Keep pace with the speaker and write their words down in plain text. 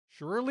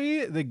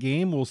Surely the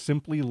game will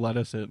simply let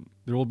us in.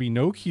 There will be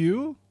no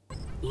queue.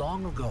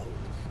 Long ago,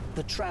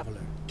 the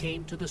Traveler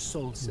came to the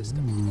Sol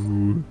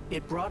system.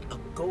 It brought a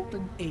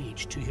golden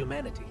age to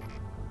humanity.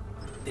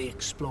 They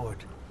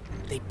explored,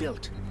 they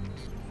built,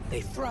 they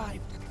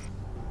thrived.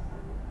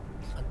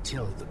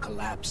 Until the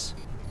collapse.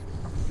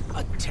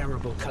 A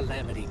terrible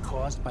calamity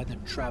caused by the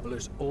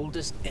Traveler's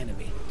oldest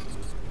enemy.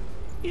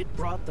 It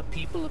brought the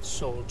people of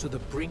Sol to the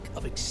brink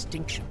of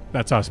extinction.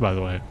 That's us, by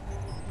the way.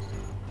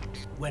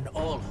 When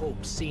all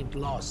hope seemed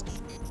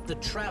lost, the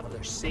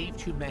Traveler saved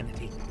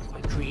humanity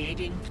by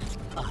creating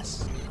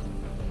us.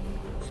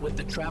 With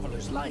the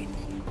Traveler's light,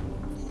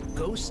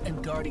 ghosts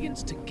and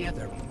guardians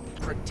together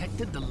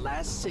protected the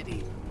last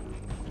city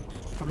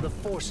from the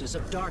forces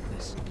of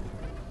darkness,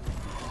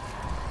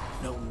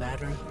 no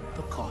matter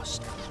the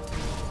cost.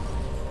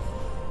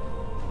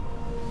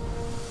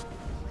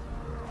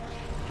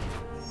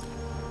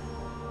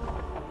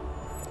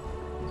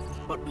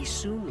 But we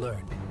soon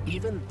learned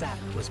even that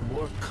was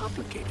more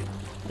complicated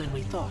than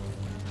we thought.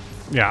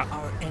 Yeah.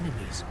 Our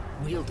enemies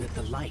wielded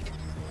the light,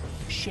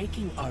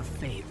 shaking our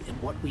faith in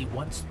what we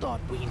once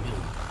thought we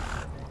knew.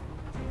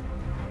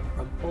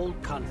 From old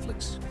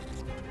conflicts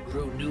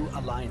grew new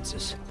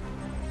alliances.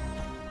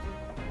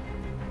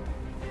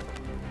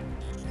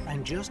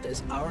 And just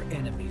as our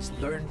enemies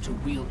learned to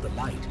wield the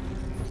light,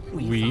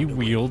 We found a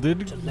way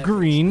wielded to leverage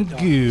green the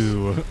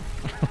goo.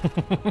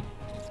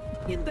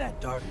 In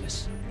that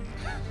darkness,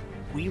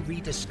 we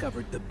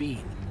rediscovered the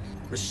being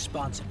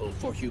responsible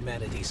for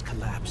humanity's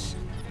collapse.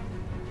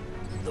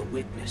 The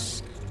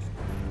Witness.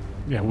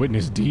 Yeah,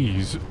 witness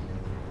D's.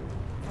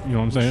 You know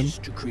what I'm saying? Wishes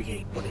to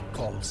create what it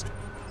calls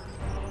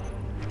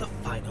the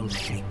final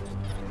shape.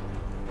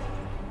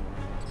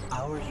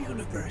 Our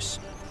universe,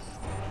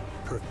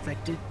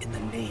 perfected in the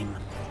name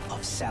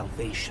of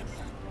salvation.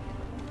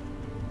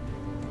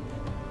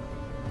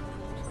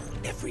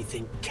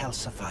 Everything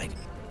calcified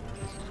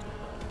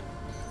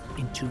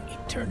into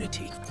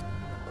eternity.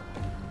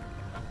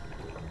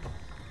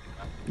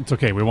 It's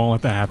okay, we won't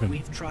let that happen.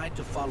 We've tried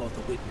to follow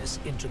the Witness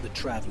into the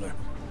Traveler,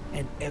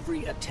 and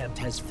every attempt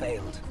has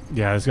failed.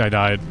 Yeah, this guy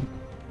died.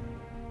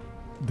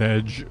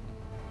 Veg.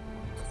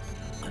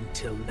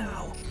 Until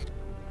now.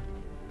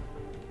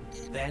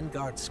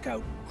 Vanguard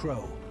Scout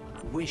Crow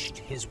wished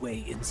his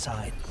way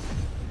inside.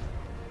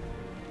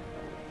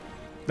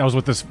 That was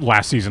what this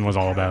last season was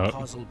all about. The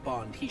causal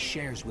bond he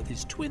shares with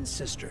his twin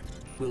sister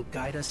will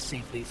guide us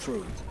safely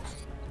through.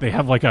 They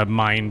have like a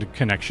mind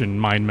connection,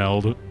 mind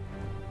meld.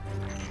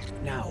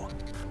 Now,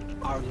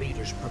 our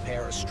leaders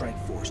prepare a strike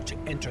force to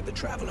enter the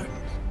Traveler,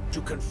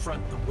 to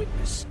confront the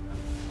Witness.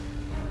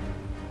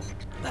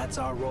 That's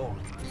our role.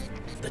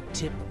 The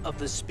tip of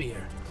the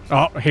spear.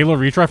 Oh, Halo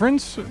Reach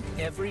reference?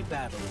 Every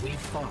battle we've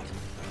fought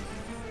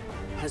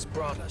has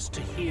brought us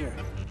to here.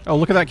 Oh,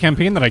 look at that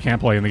campaign that I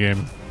can't play in the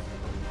game.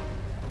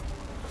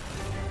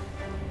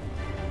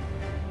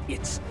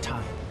 It's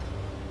time.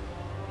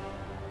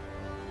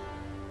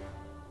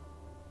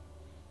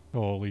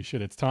 Holy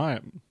shit, it's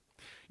time.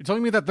 You're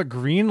telling me that the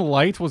green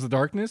light was the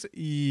darkness?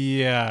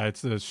 Yeah,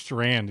 it's a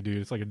strand, dude.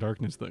 It's like a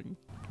darkness thing.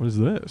 What is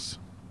this?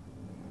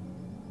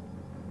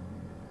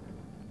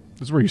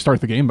 This is where you start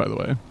the game, by the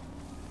way.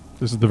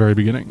 This is the very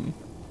beginning.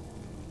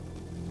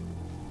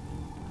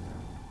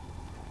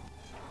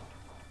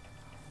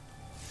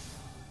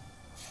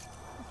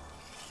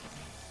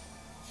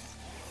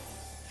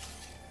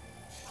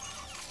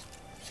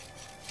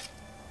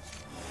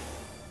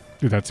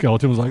 Dude, that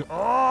skeleton was like,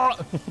 oh!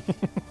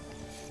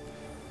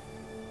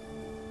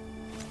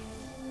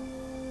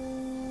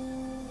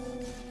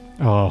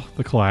 Oh,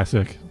 the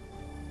classic.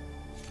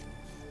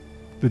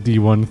 The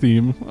D1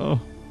 theme. Oh.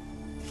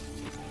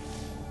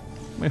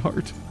 My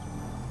heart.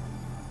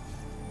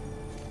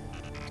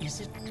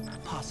 Is it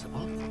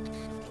possible?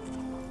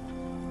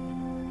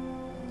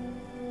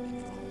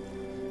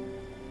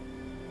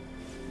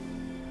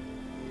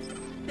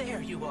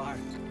 There you are.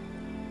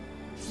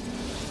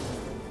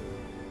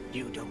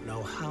 You don't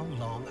know how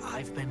long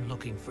I've been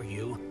looking for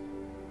you.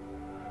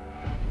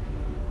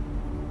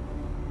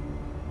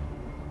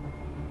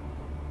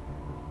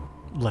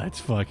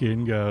 Let's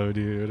fucking go,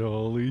 dude.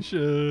 Holy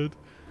shit.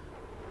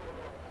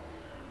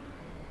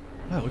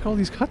 Wow, look at all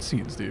these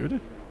cutscenes,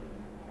 dude.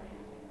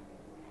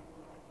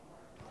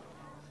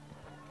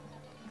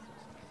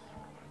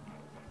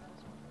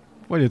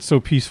 Wait, it's so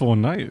peaceful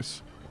and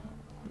nice.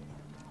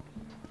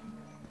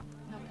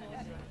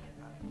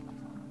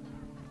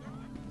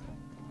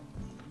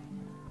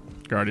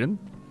 Guardian.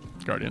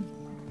 Guardian.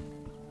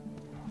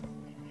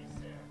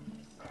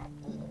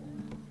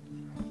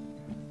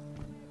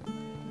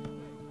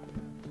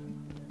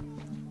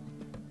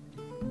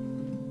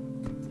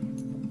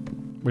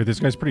 Wait,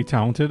 this guy's pretty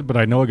talented, but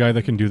I know a guy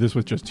that can do this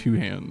with just 2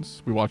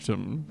 hands. We watched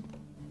him.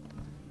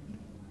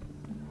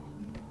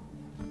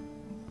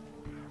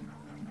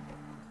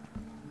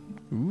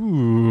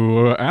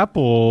 Ooh,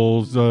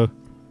 apples. Those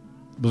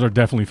are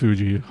definitely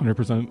Fuji,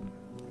 100%.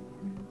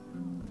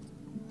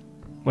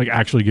 Like,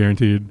 actually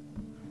guaranteed.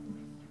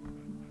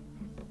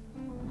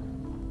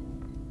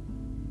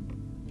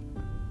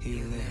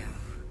 He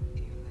live.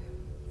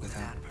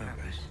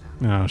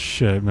 Oh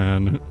shit,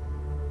 man.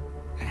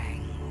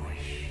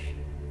 Anguish,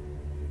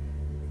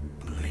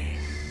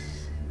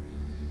 bliss,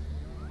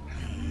 a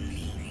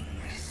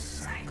meaningless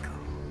cycle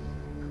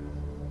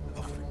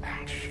of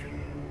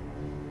action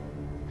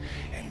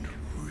and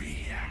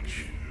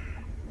reaction.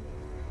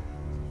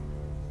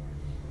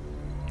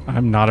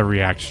 I'm not a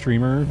React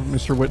streamer,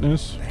 Mr.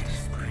 Witness.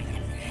 Let's bring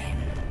an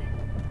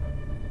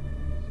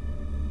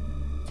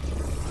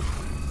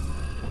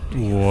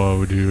end.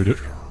 Whoa, dude.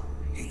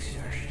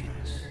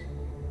 Exertions.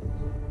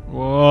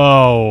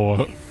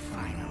 Whoa.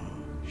 Final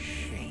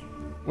shape.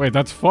 Wait,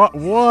 that's what?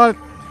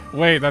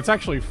 Wait, that's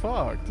actually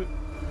fucked.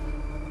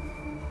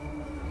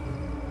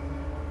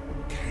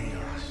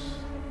 Chaos.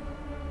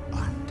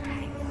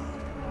 Untangled.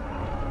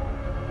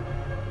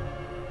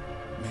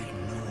 Made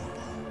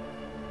knowable.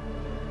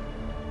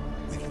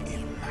 With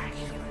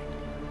immaculate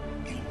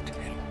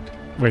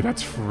intent. Wait,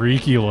 that's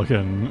freaky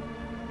looking.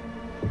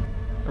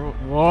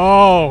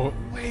 Whoa.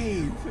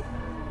 Wait.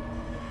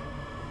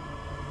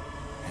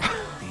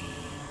 Be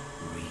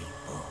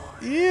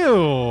reborn.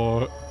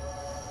 Ew.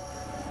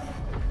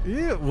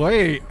 Ew.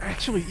 Wait,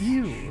 actually,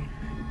 ew.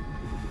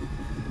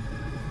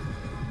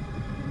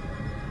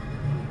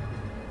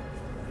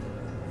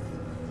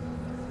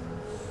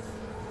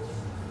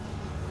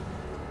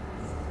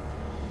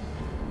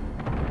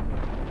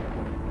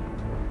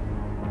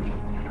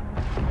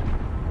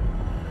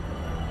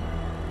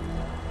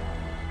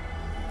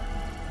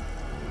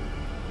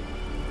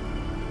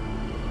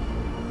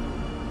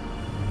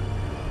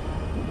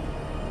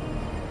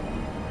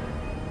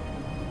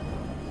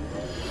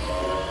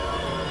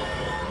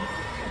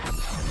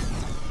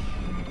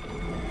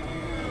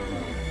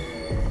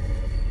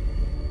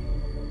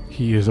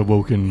 He is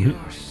awoken.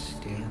 You're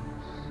still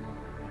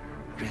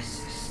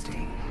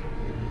resisting.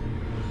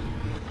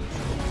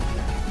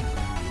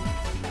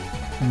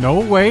 No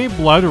way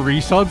blood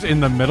resubs in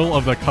the middle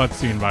of the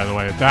cutscene, by the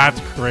way. That's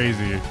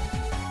crazy.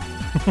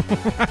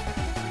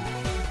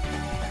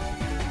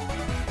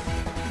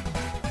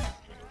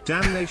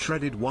 Damn, they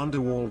shredded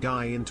Wonderwall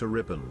guy into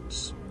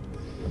ribbons.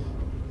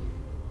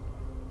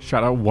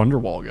 Shout out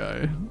Wonderwall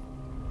guy.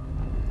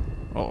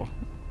 Oh,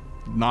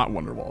 not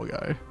Wonderwall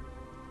guy.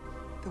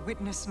 The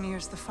witness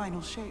nears the final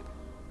shape.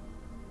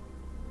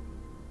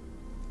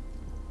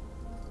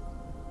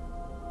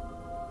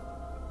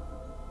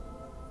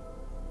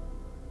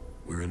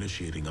 We're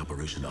initiating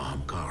Operation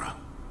Ahamkara.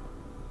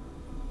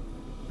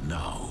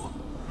 Now.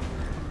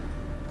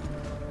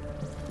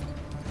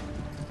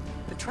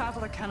 The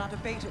Traveler cannot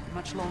abate it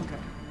much longer.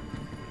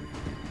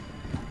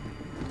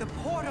 The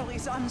portal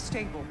is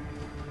unstable.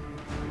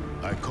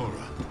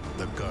 Ikora,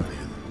 the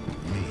Guardian,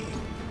 me.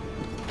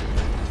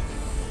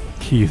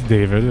 Keith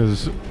David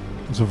is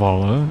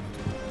Zavala.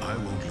 I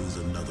won't lose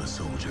another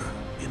soldier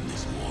in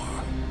this war.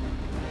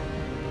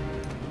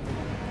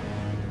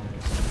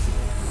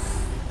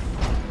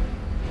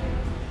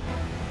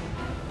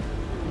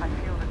 I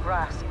feel the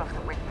grasp of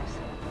the witness.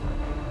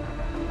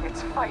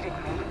 It's fighting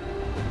me.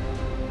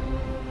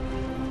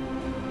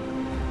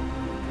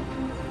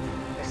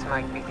 This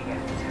might be the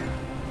end.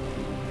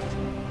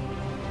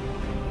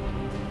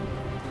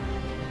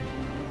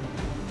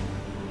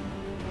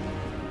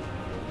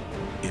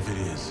 If it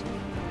is,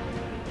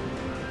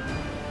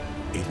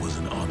 it was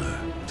an honor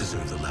to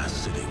serve the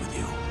last city with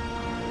you.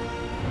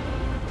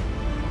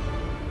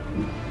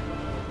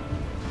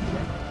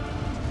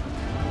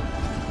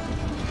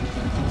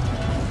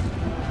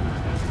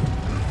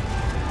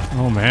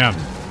 Oh man.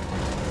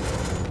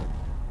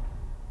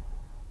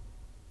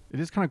 It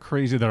is kind of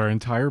crazy that our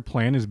entire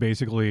plan is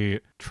basically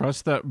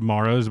trust that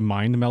Mara's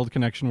mind meld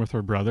connection with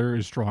her brother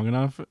is strong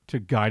enough to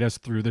guide us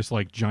through this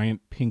like giant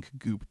pink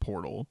goop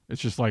portal.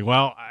 It's just like,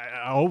 well,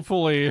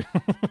 hopefully,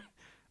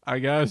 I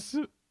guess.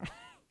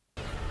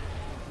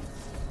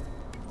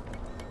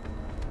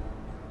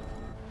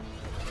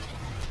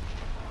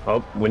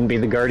 Oh, wouldn't be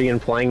the Guardian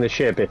flying the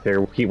ship if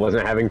he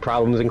wasn't having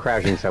problems and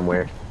crashing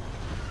somewhere.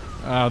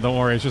 Don't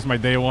worry, it's just my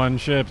day one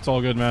ship. It's all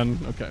good, man.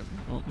 Okay.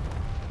 Well.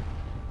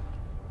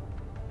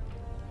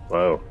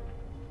 Whoa.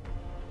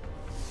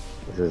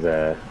 This is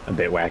a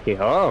bit wacky.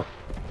 Oh,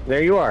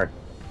 there you are.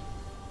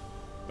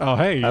 Oh,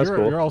 hey,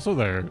 Cool. You're also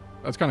there.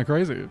 That's kind of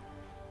crazy.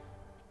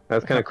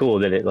 That's kind of cool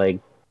that it,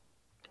 like,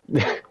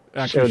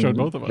 Actually showed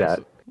both of us. that.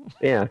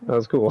 Yeah, that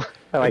was cool.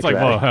 I like It's like,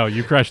 that. whoa, hell,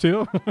 you crashed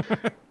too?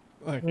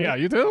 Like, yeah,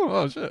 you too?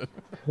 Oh, shit.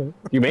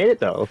 You made it,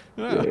 though.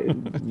 Yeah.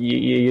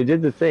 You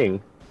did the thing.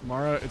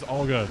 Mara, it's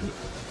all good.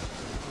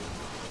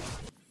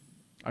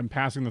 I'm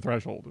passing the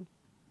threshold.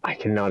 I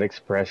cannot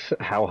express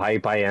how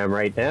hype I am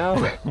right now.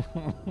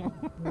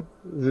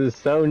 This is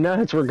so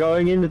nuts. We're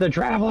going into the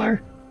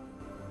Traveler.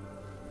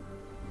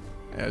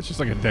 Yeah, it's just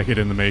like a decade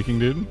in the making,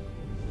 dude.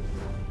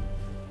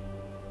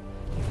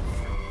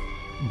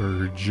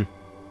 Burge.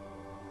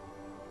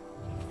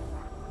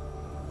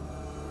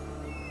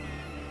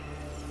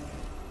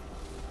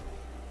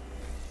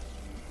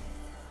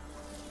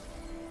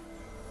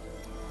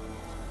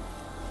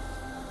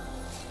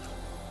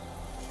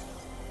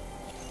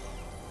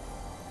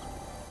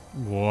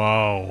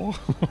 Whoa.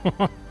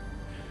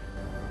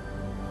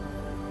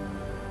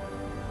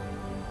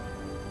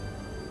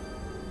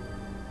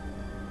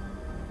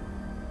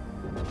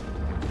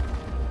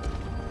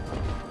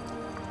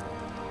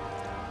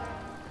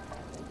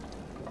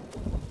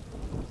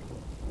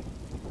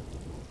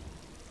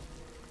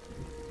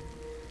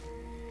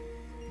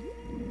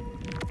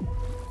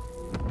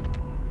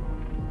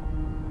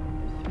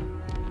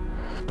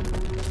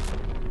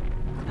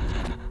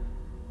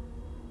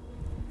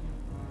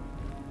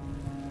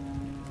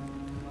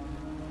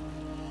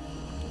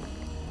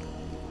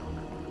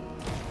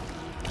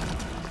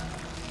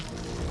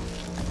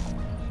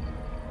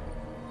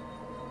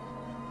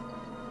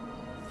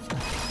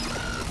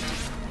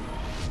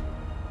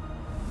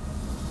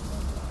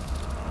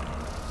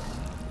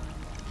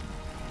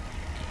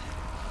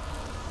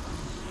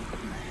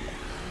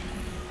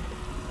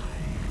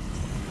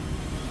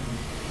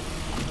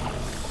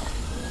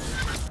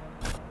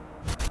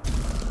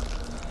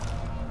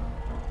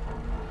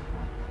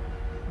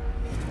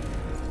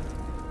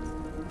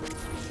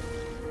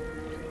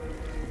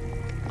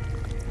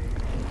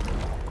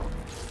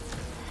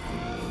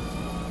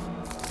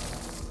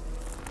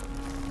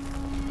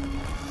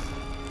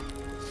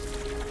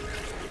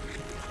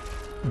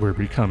 We're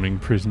becoming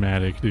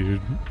prismatic, dude.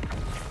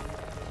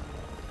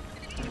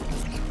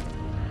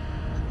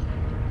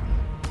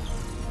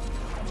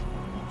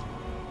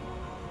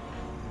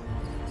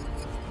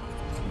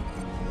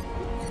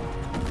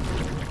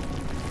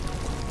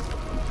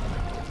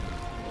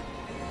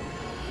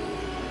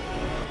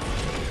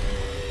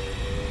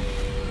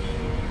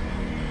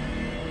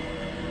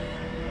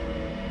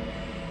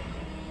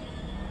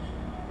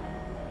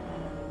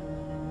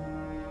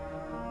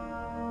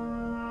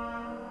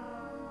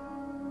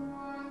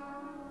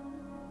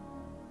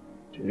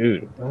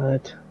 Dude,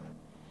 what?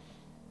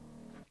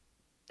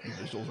 The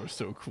visuals are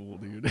so cool,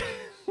 dude.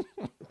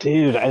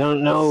 Dude, I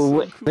don't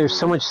know. So cool. There's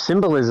so much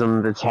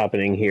symbolism that's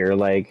happening here.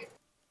 Like,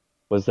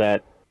 was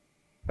that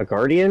a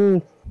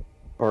guardian?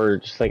 Or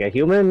just like a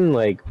human?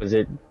 Like, was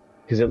it...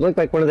 Because it looked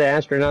like one of the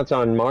astronauts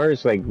on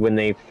Mars, like, when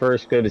they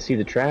first go to see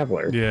the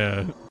Traveler.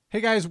 Yeah.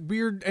 Hey guys,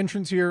 weird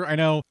entrance here. I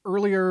know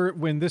earlier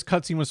when this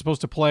cutscene was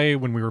supposed to play,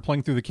 when we were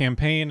playing through the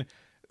campaign,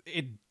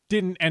 it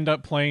didn't end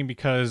up playing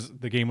because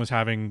the game was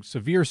having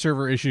severe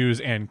server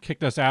issues and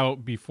kicked us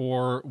out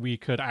before we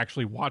could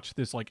actually watch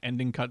this like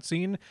ending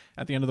cutscene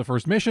at the end of the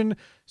first mission.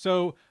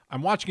 So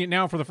I'm watching it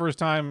now for the first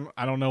time.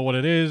 I don't know what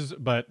it is,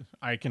 but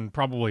I can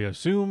probably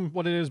assume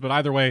what it is. But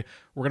either way,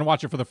 we're going to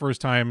watch it for the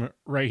first time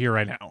right here,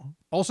 right now.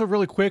 Also,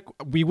 really quick,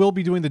 we will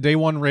be doing the day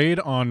one raid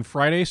on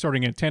Friday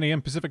starting at 10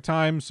 a.m. Pacific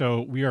time.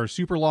 So we are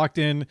super locked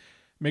in.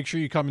 Make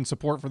sure you come and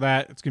support for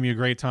that. It's going to be a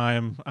great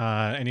time.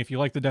 And if you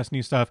like the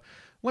Destiny stuff,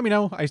 let me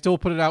know. I still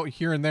put it out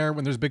here and there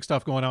when there's big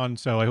stuff going on.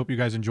 So I hope you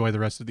guys enjoy the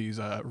rest of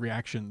these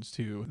reactions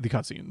to the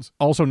cutscenes.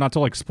 Also, not to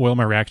like spoil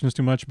my reactions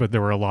too much, but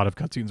there were a lot of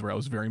cutscenes where I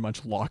was very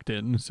much locked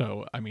in.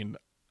 So, I mean,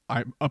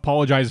 I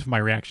apologize if my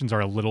reactions are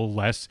a little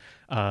less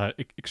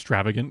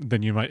extravagant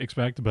than you might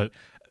expect, but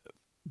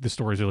the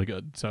story is really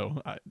good.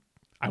 So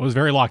I was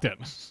very locked in.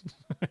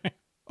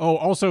 Oh,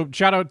 also,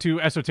 shout out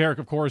to Esoteric,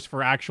 of course,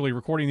 for actually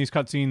recording these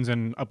cutscenes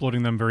and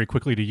uploading them very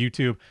quickly to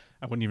YouTube.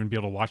 I wouldn't even be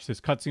able to watch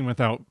this cutscene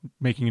without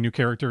making a new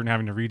character and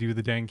having to redo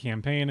the dang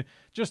campaign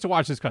just to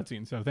watch this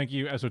cutscene. So thank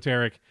you,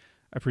 Esoteric.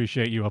 I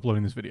appreciate you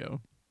uploading this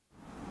video.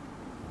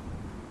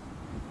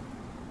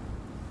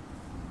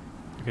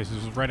 Okay, so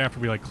this was right after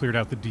we like cleared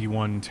out the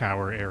D1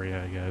 tower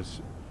area, I guess.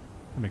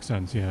 That makes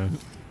sense, yeah.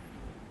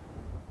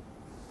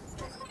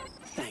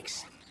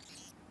 Thanks.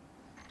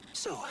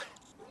 So,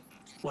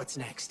 what's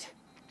next?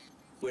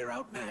 We're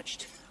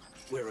outmatched.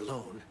 We're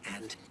alone,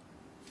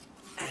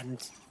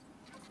 and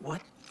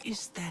what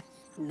is that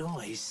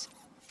noise?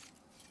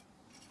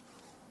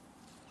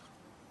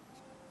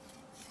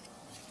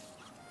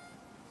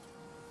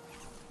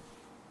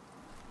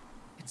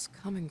 It's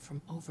coming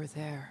from over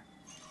there.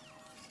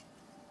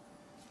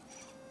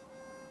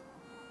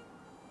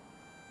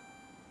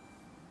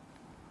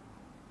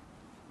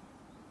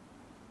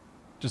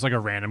 Just like a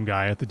random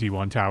guy at the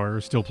D1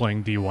 tower, still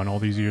playing D1 all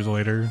these years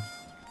later.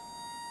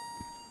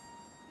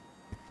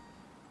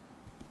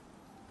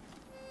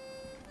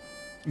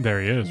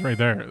 There he is, right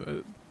there.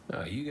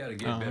 You gotta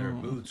get better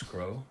boots,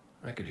 Crow.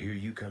 I could hear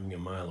you coming a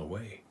mile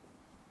away.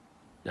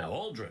 Now,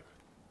 Aldrin,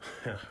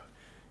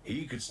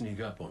 he could sneak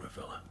up on a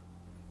fella.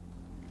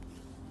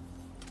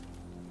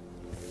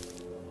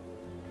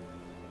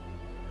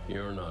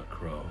 You're not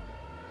Crow.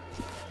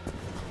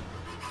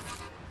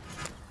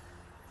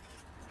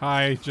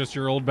 Hi, just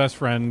your old best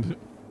friend.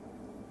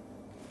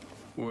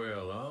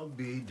 Well, I'll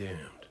be damned.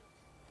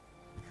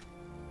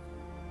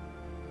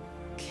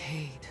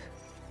 Cade.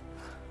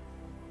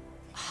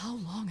 How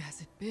long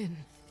has it been?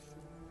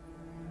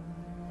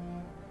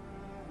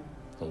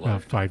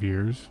 Alive. 5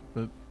 years,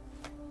 but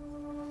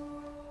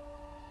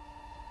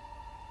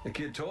The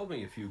kid told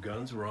me a few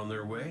guns were on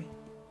their way.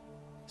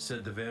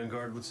 Said the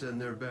Vanguard would send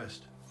their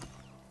best.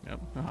 yep.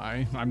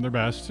 Hi, I'm their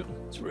best.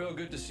 It's real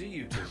good to see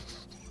you two.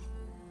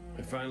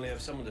 I finally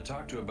have someone to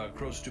talk to about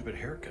Crow's stupid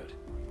haircut.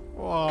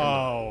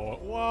 Whoa,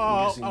 I'm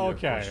whoa, guessing you have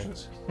okay.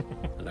 questions.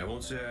 And I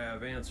won't say I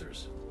have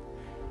answers.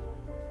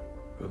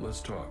 But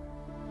let's talk.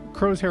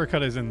 Crow's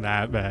haircut isn't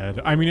that bad.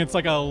 I mean, it's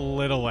like a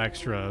little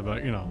extra,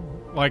 but you know,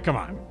 like, come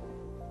on.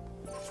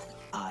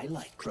 I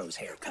like Crow's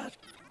haircut.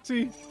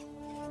 See,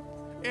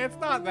 it's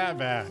not that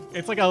bad.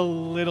 It's like a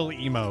little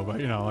emo, but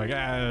you know, like,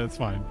 it's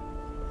fine.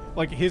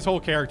 Like his whole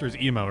character is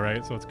emo,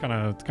 right? So it's kind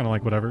of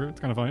like whatever. It's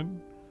kind of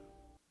fine.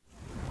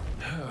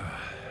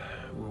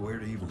 Well, where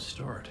to even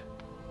start?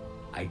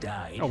 I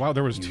died. Oh wow,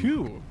 there was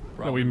two that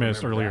Probably we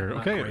missed remember earlier. that.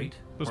 Not Okay, great.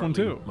 this one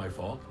Partly too. My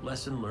fault.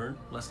 Lesson learned.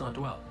 Let's not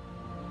dwell.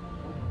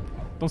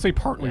 Don't say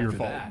partly your After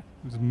fault. that,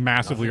 It's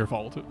massively your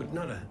nothing. fault. But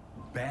not a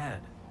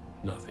bad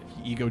nothing.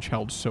 Ego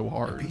child so A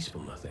hard.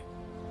 peaceful nothing.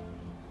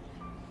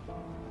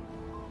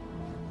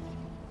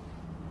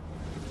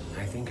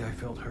 I think I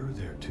felt her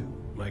there too.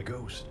 My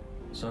ghost.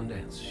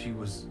 Sundance. She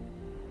was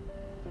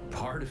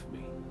part of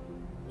me.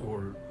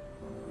 Or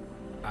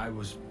I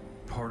was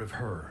part of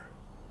her.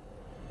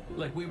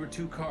 Like we were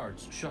two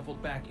cards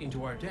shuffled back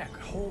into our deck,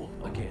 whole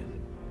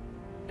again.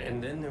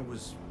 And then there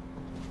was...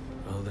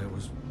 well, there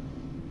was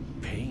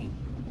pain.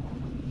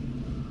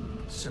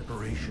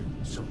 Separation.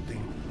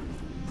 Something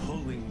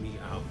pulling me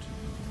out.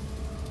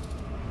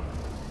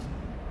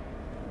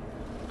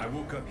 I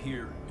woke up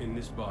here in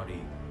this body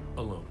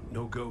alone.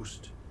 No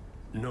ghost,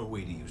 no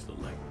way to use the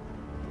light.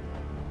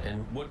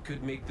 And what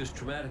could make this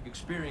traumatic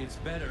experience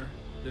better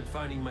than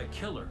finding my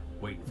killer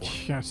waiting for me?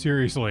 Yeah,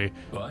 seriously.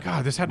 But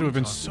God, this had to have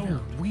been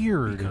so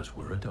weird. Because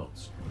we're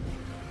adults.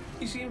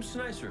 He seems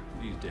nicer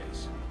these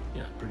days.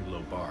 Yeah, pretty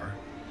low bar,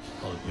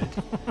 I'll admit.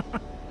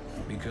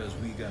 Because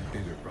we got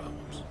bigger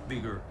problems.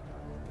 Bigger,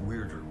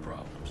 weirder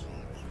problems.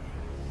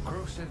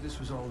 Crow said this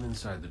was all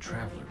inside the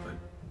Traveler, but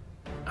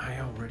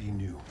I already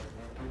knew.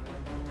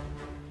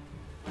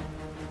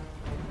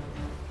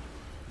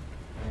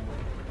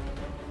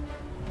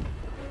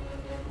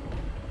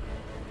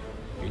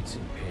 It's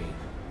in pain.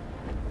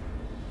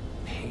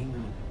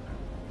 Pain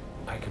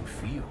I can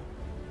feel.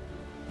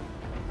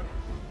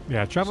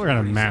 Yeah, Traveler had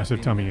a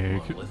massive tummy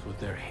ache. With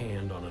their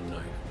hand on a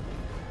knife.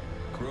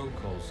 Crow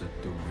calls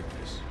it the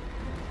witness.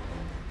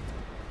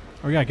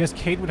 Oh yeah, I guess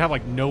Cade would have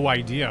like no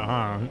idea,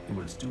 huh? And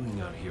what it's doing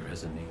out here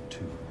has a name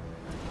too.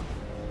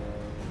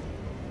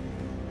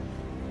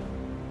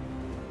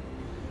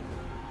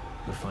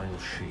 The final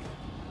shape.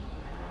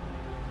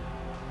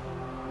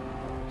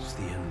 It's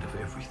the end of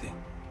everything.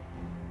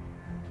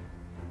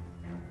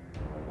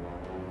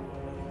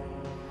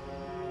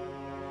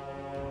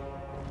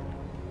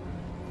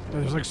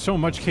 There's like so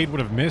much Cade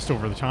would have missed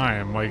over the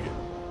time. Like,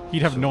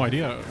 he'd have no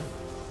idea.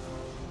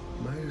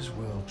 Might as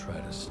well try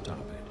to stop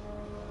it.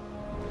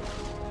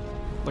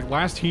 Like,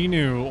 last he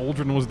knew,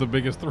 Aldrin was the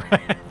biggest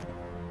threat.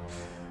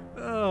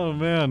 Oh,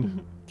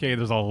 man. Cade,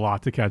 there's a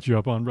lot to catch you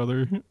up on,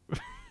 brother.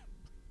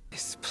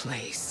 This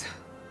place.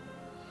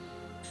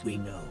 We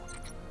know.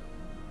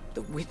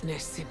 The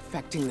witness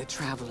infecting the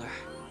Traveler.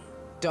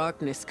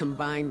 Darkness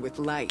combined with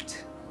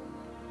light.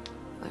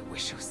 I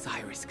wish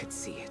Osiris could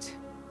see it.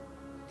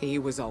 He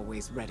was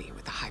always ready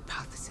with a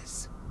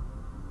hypothesis.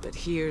 But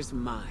here's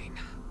mine.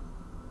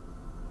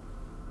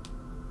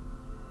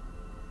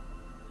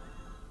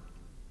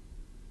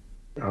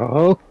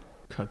 Oh.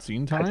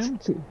 Cutscene time?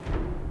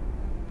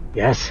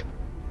 Yes.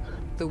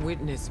 The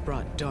witness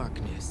brought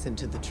darkness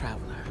into the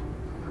Traveler.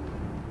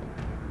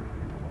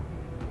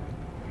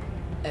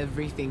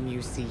 Everything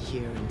you see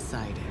here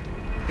inside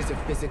it is a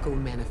physical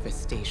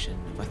manifestation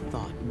of a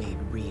thought made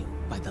real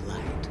by the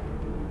light.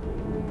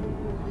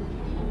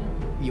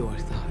 Your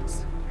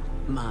thoughts,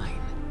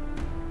 mine,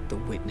 the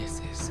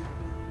witnesses.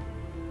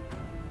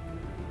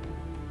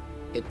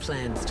 It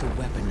plans to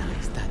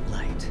weaponize that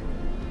light,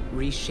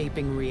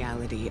 reshaping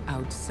reality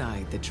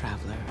outside the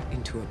Traveler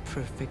into a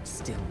perfect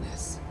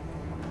stillness.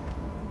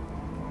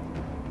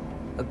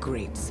 A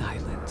great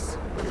silence,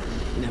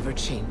 never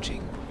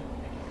changing,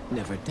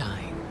 never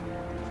dying.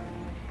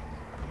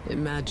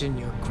 Imagine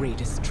your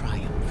greatest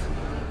triumph,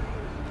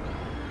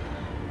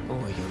 or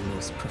your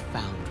most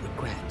profound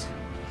regret.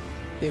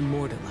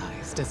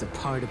 Immortalized as a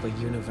part of a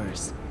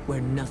universe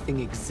where nothing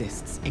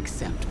exists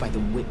except by the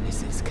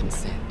witness's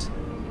consent.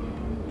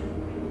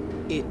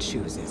 It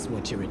chooses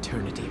what your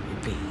eternity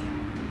will be,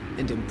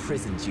 and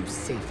imprisons you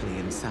safely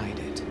inside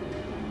it.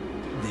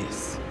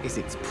 This is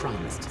its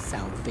promised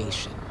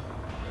salvation.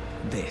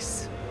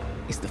 This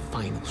is the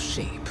final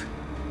shape.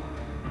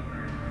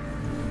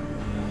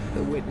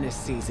 The witness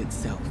sees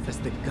itself as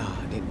the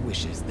god it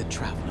wishes the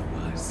Traveler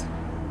was.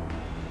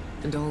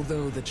 And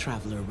although the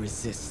Traveler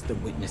resists the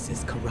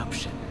witness's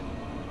corruption,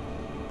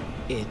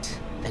 it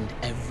and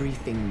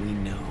everything we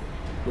know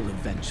will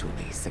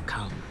eventually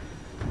succumb.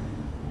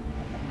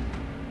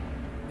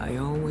 I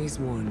always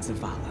warn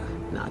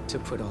Zavala not to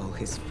put all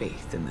his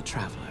faith in the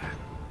Traveler,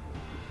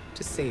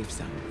 to save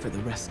some for the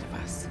rest of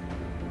us.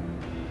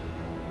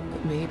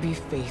 But maybe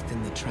faith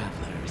in the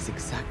Traveler is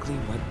exactly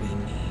what we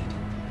need.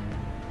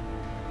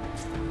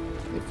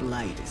 If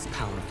light is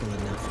powerful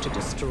enough to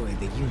destroy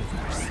the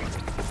universe,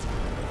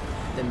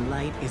 then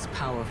light is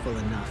powerful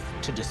enough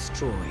to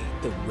destroy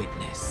the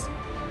witness.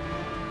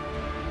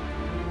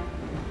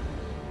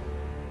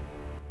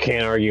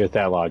 Can't argue with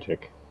that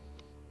logic.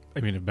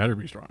 I mean, it better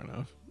be strong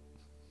enough.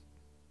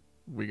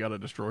 We gotta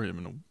destroy him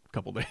in a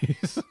couple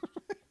days.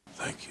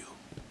 Thank you.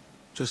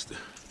 Just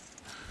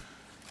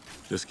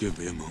give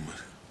me a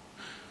moment.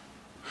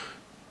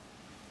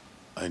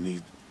 I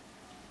need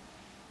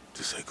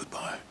to say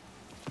goodbye.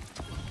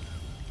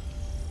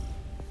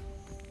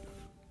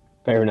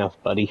 Fair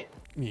enough, buddy.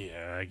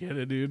 Yeah, I get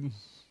it, dude.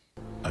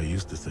 I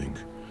used to think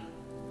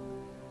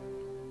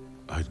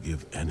I'd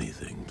give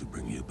anything to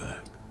bring you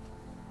back.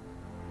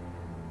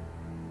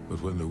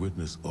 But when the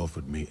witness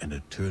offered me an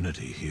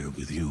eternity here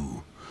with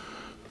you,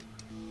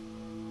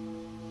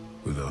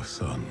 with our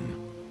son,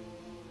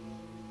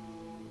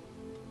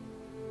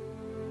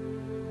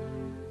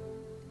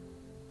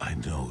 I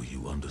know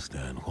you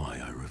understand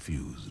why I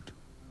refused.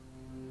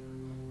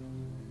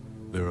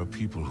 There are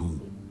people who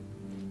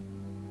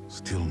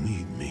still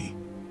need me.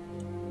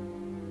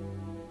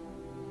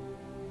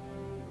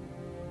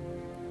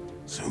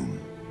 Soon.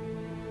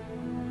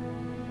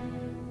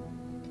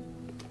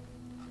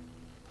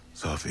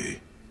 Safi.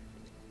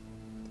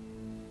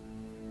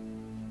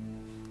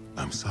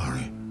 I'm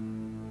sorry.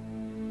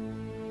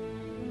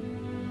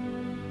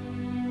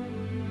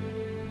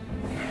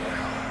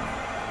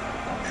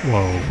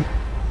 Whoa.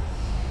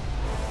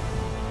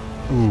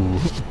 Ooh.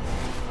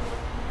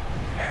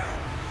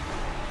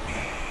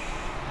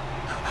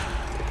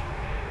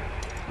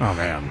 Oh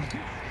man.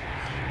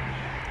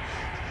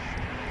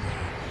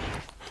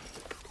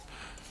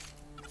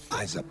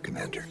 Eyes up,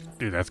 Commander.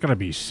 Dude, that's gonna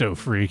be so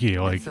freaky.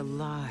 Like, It's a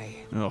lie.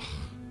 ugh.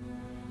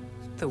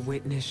 The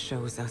witness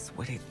shows us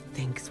what it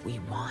thinks we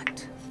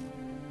want.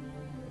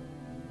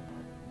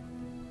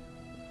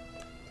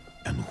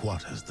 And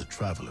what has the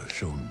Traveler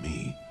shown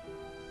me?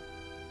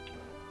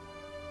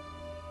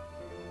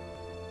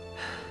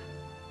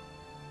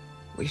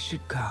 We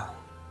should go.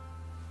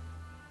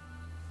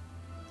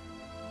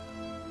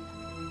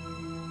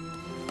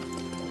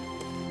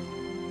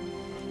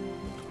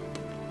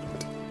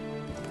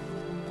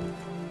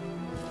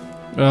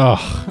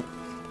 Ugh.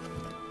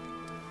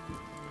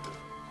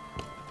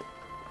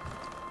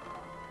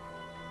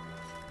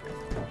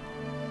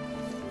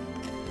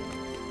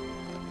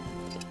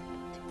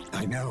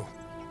 I know.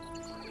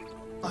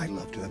 I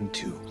loved them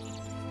too.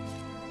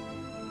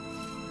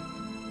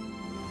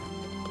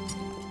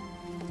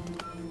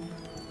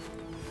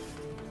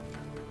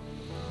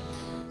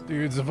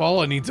 Dude,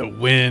 Zavala needs a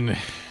win.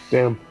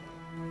 Damn.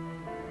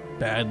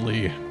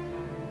 Badly.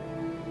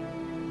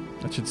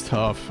 That shit's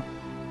tough.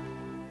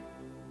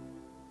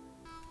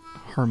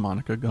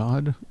 Harmonica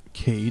God.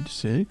 Cade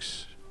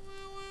 6.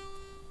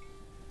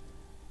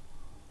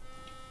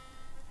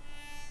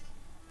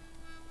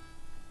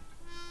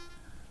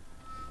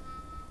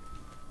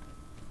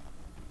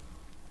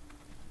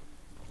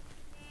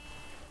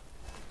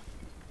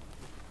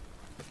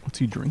 What's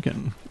he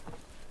drinking?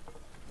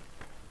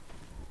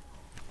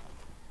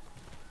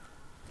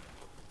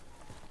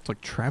 It's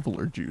like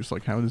traveler juice.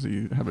 Like, how does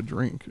he have a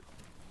drink?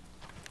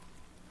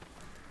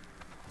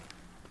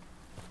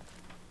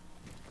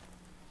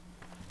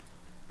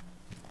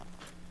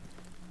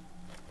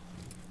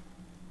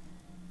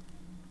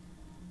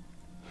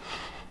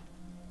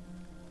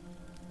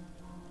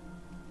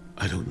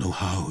 I don't know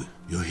how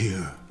you're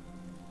here.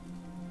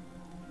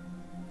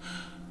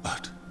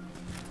 But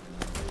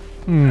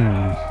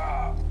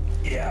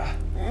Yeah,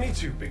 me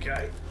too, big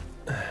guy.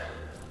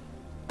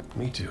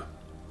 Me too.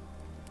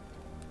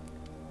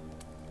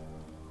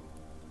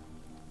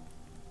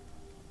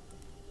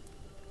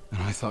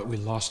 And I thought we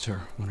lost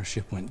her when her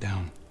ship went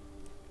down.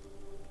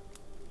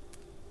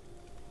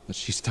 But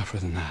she's tougher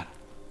than that.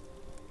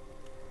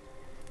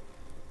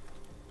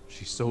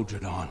 She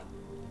soldiered on.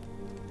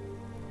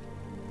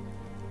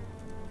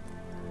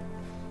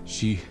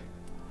 She...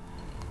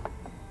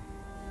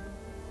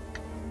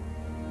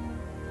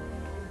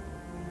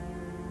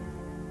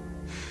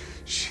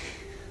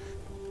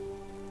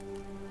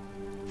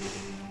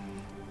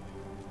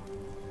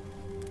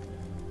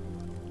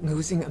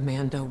 Losing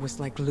Amanda was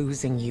like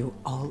losing you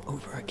all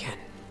over again.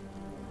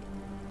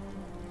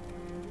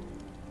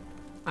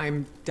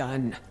 I'm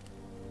done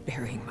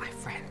burying my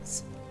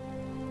friends.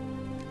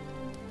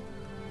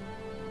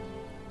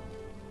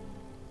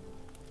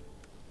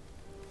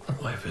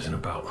 Life isn't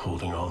about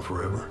holding on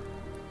forever.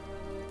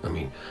 I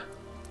mean,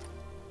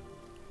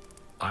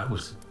 I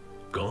was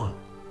gone,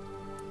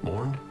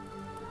 mourned,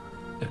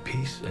 at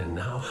peace, and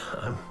now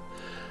I'm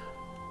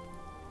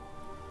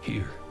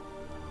here,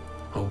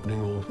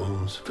 opening old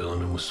wounds,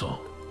 filling them with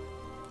salt.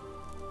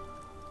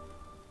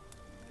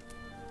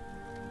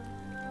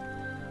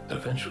 And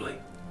eventually,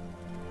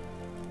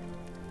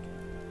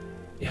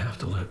 you have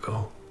to let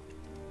go.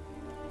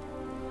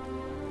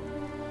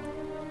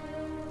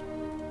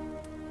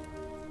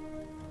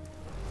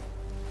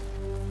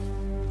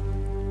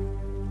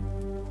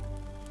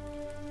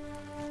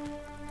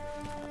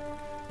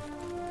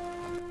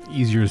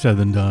 Easier said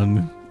than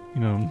done,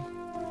 you know.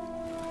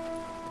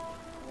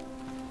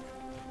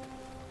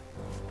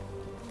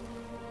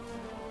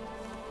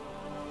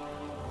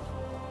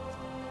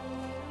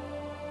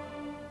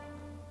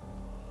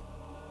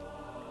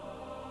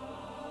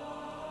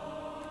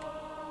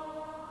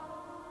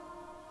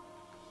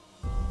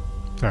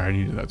 Sorry, I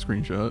needed that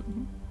screenshot.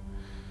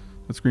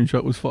 That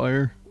screenshot was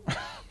fire.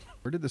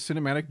 Where did the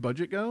cinematic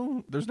budget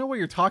go? There's no way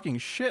you're talking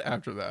shit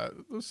after that.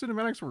 Those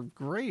cinematics were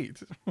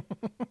great.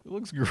 It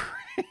looks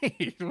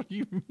great. What do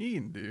you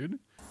mean, dude?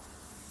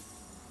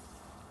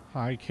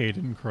 Hi,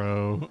 Caden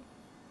Crow.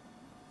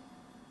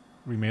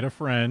 We made a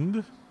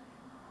friend.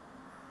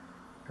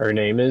 Her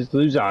name is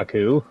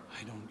Luzaku.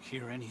 I don't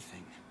hear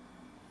anything.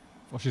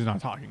 Well, she's not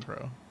talking,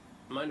 Crow.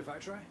 Mind if I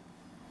try?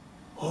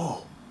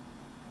 Oh,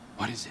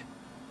 what is it?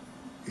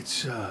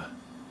 It's a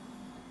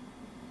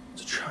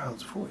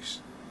child's voice.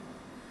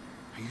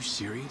 Are you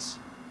serious?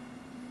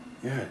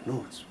 Yeah,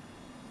 no, it's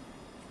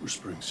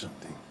whispering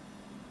something.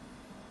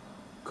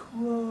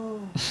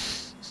 Crow,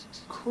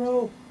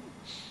 Crow,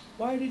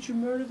 why did you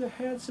murder the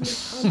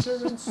handsomest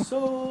hunter in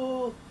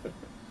Seoul?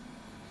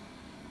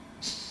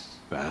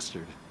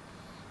 Bastard.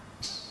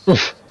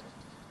 It's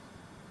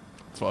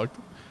fucked.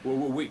 Whoa,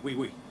 wait.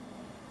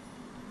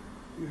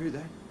 You heard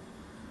that?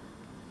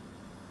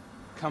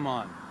 Come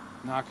on,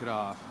 knock it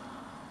off.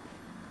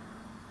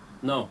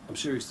 No, I'm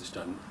serious this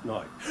time.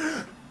 No,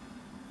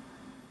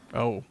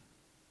 Oh.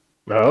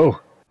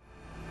 Oh.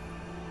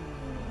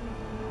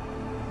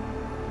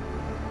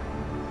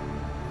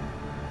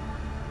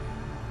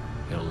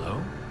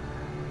 Hello?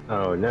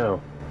 Oh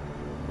no.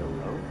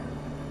 Hello?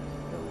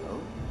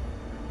 Hello?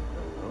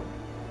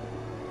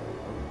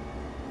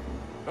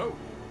 Oh,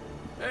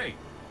 hey,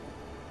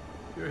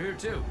 you're here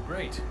too.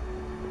 Great.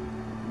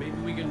 Maybe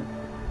we can.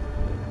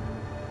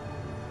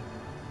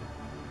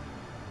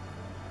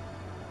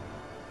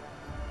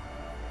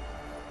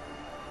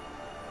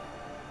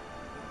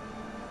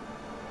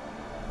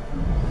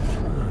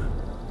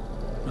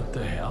 What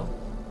the hell?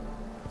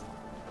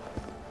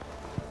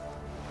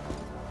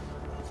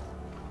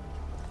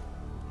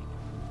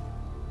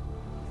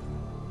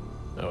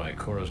 All right,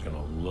 Cora's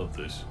gonna love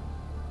this.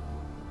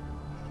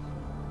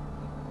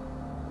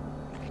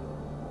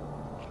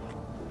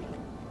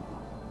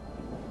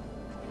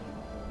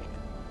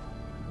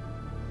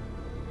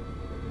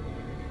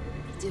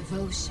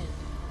 Devotion.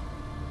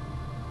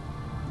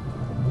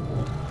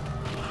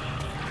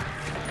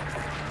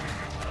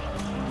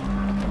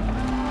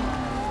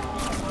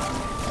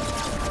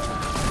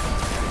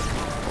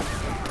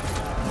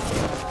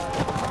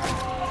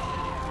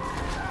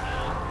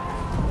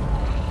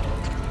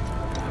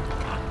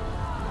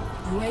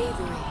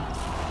 Bravery.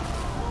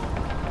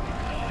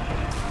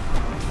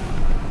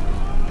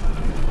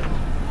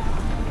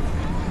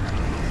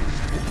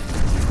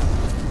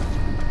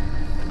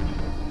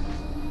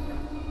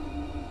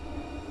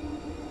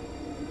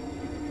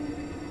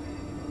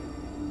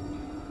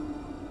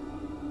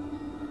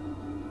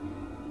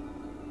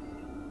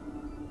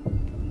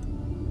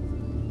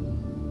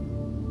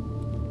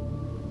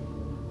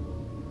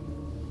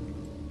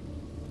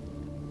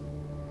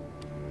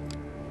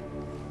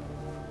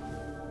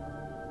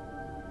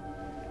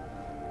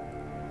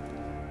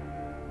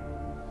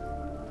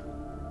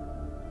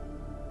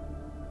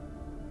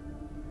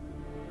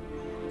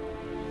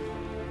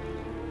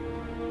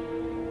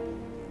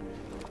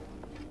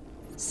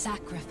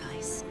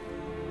 Sacrifice.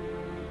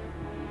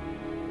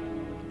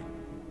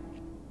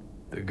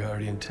 The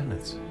Guardian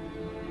tenants.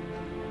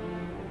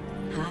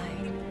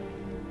 Hi.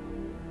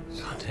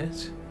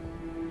 Sundance?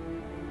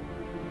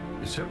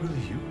 Is that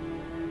really you?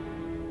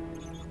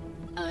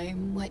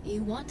 I'm what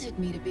you wanted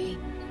me to be.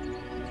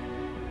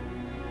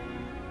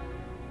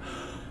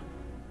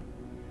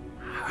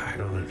 I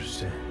don't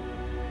understand.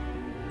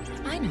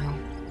 I know.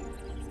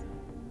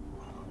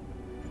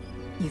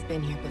 You've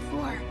been here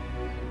before.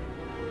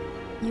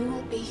 You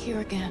will be here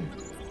again.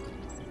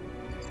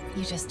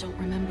 You just don't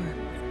remember.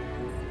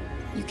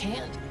 You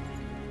can't.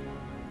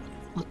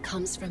 What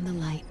comes from the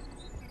light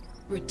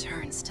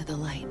returns to the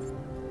light.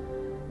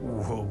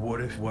 Well,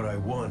 what if what I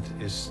want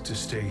is to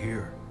stay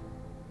here?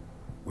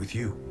 With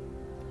you?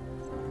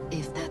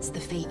 If that's the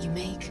fate you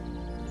make.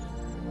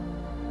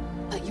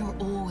 But you're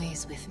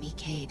always with me,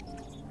 Cade.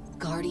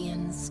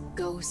 Guardians,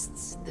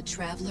 ghosts, the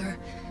Traveler.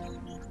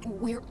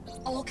 We're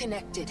all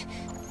connected.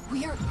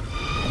 We're...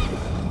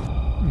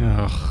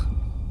 Ugh.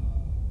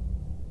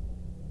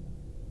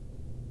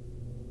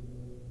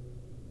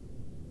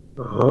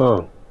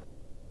 Oh.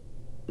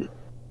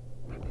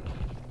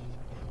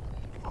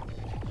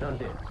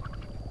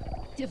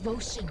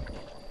 Devotion,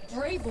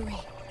 bravery,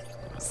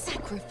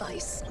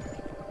 sacrifice.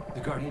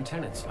 The Guardian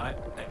tenants. I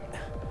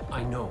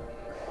know.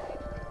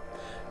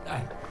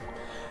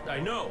 I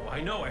know.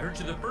 I heard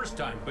you the first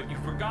time, but you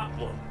forgot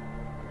one.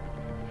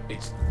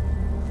 It's...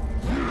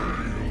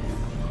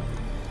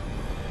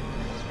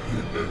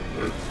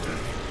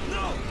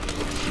 No!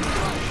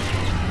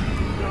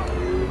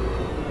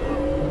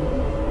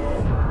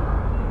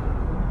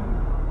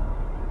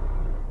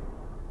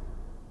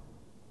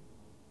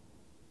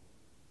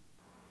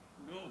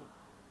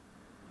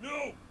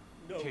 No!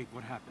 Kate,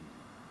 what happened?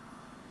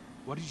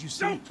 What did you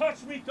see? Don't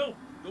touch me!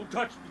 Don't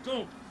touch me!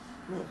 Don't!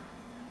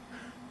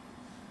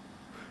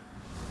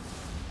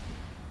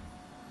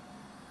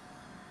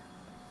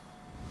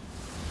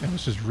 Yeah,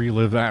 let's just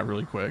relive that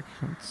really quick.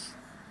 It's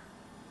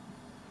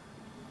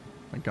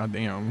like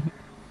goddamn.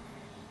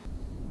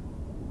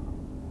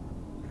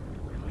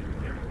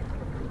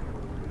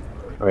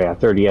 Oh yeah,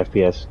 30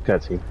 FPS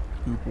cutscene.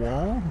 Hoop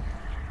wall.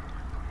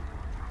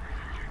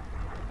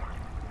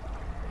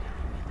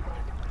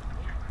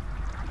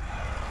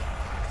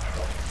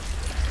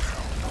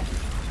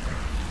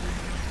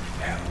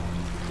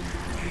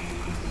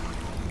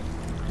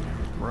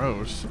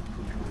 Gross.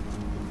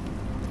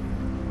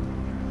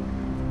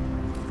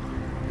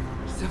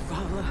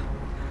 Zavala,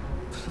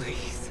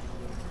 please.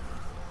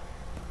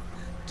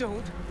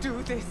 Don't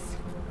do this.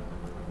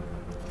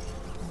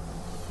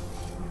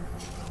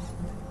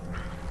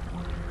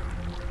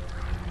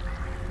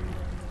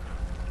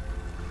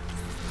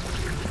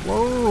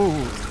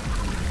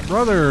 Whoa,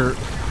 brother.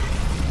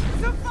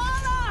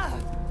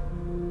 Zavala!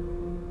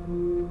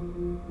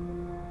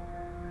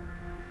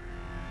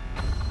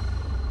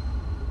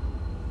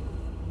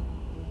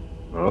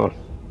 Oh.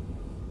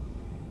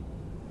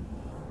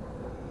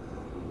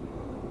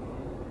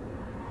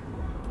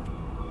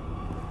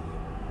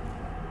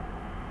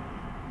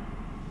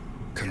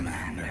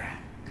 Commander,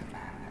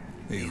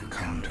 you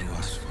come to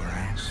us for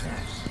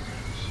answers.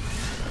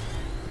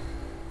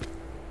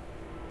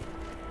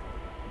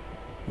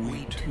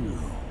 We too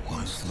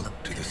once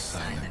looked to the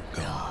silent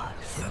god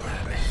for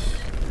purpose.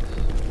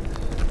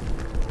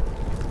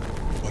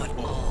 But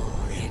all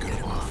it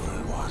could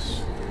offer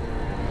was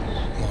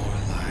more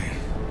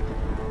life,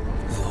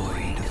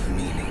 void of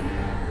meaning.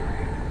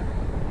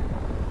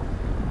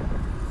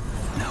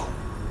 No.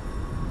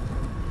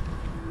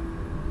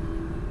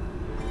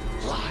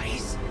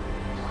 Lies.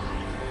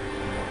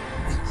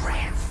 We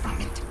ran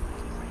from it.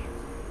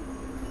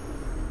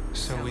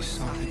 So we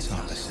sought its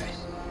opposite.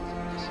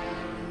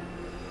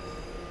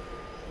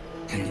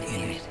 And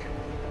in it,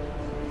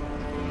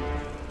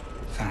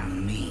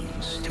 found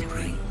means to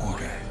bring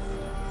order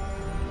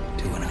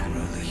to an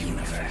unruly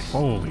universe.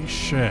 Holy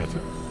shit.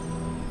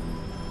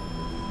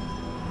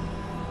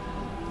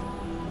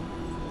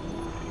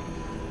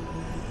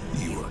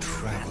 Your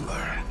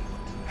traveler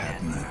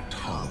had no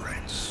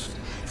tolerance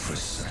for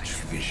such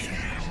vision.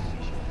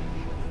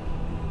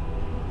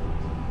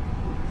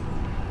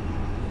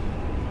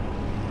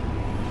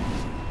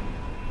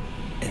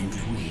 And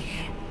we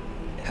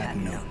had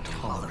no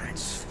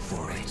tolerance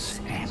for its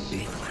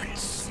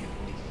ambivalence.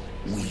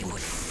 We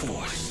would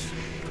force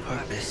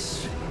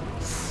purpose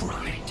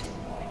from it.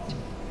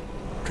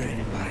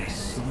 Driven by a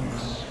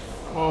single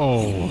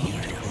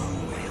immutable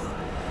will.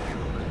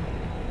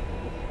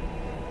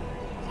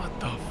 What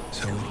the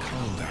So we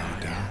called our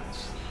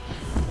doubts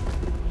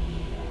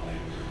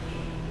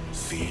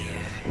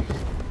fear.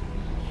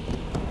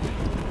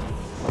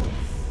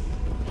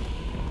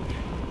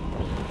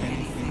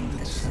 Anything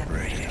that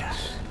separated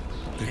us,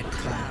 that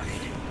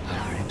clouded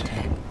our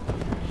intent,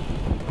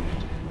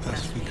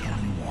 thus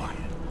becoming one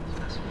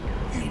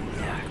in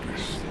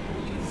darkness.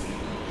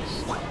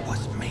 What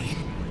was made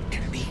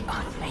to be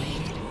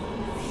unmade.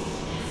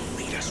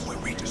 Lead us where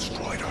we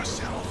destroyed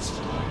ourselves.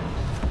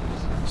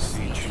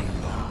 Sieging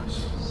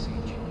loss.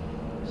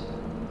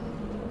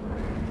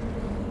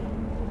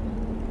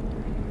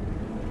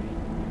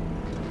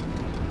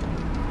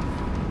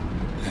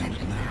 And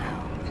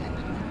now,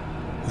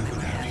 we will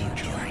have you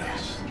join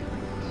us.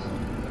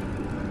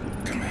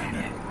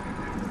 Commander.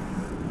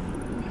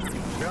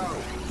 No!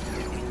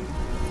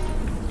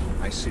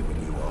 I see what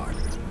you are.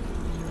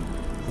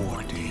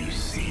 What do you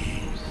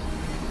see?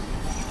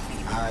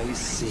 I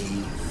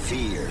see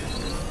fear.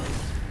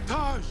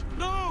 Taj,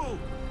 no!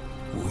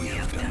 We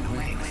have done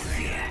away with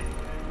fear.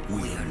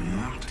 We are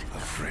not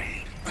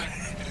afraid.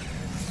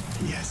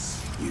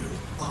 Yes, you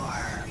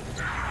are.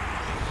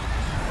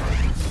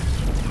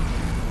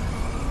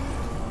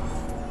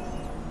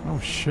 Oh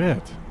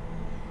shit.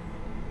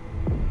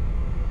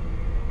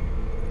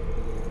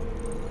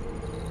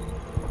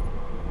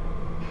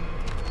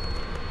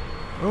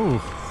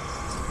 Oh.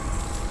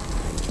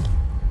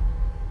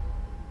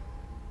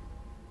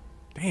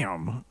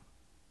 Damn.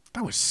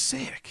 That was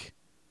sick.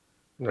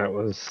 That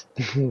was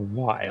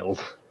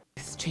wild.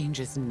 This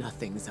changes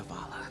nothing,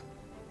 Zavala.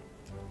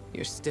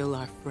 You're still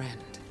our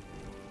friend.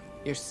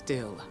 You're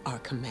still our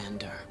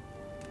commander.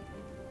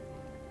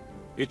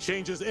 It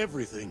changes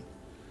everything.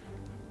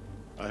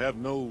 I have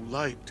no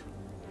light.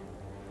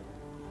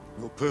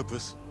 No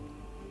purpose.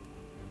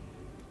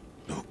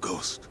 No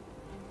ghost.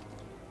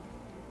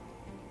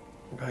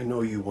 I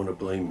know you want to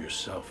blame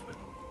yourself, but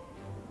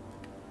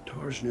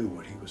Tarj knew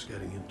what he was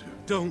getting into.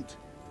 Don't.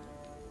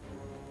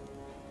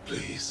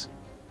 Please.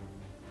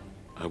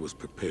 I was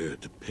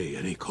prepared to pay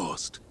any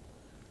cost.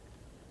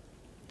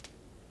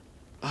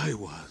 I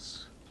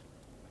was.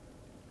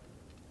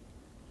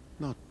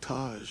 Not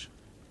Taj.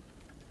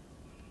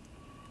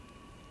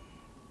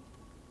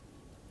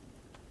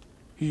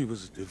 He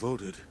was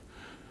devoted.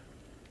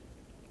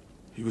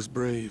 He was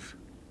brave.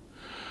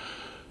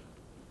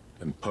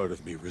 And part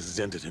of me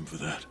resented him for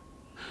that.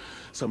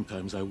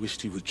 Sometimes I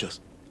wished he would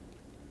just...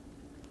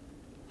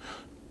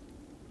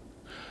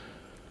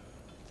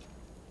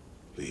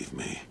 leave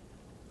me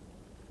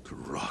to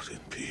rot in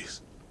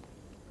peace.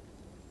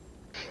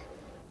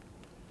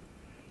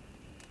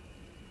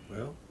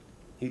 Well,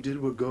 he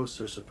did what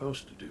ghosts are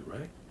supposed to do,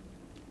 right?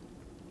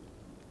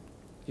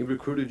 He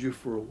recruited you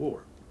for a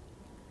war.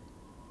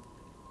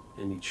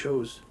 And he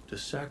chose to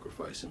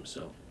sacrifice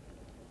himself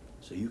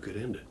so you could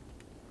end it.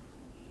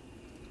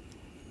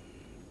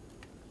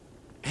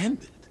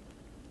 End it?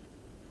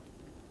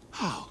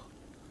 How?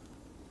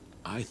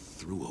 I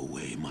threw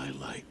away my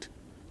light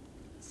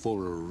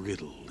for a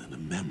riddle and a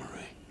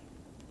memory.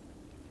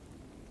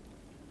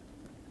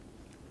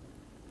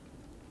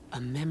 A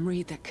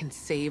memory that can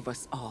save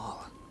us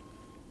all.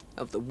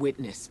 Of the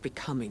witness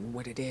becoming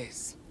what it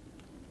is.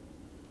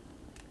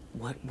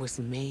 What was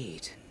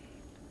made.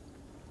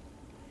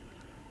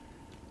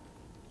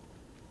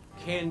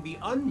 Can be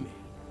unmade.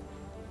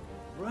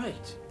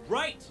 Right,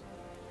 right!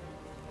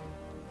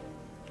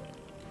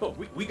 Oh,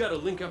 we gotta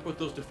link up with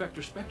those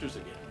defector specters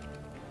again.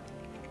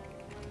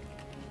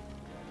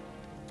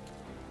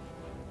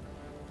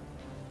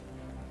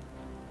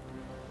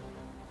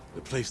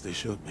 The place they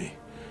showed me.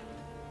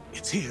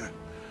 It's here.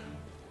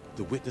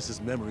 The witness's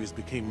memories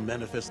became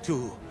manifest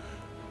too.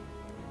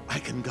 I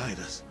can guide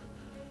us.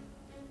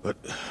 But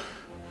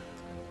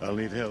I'll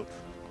need help.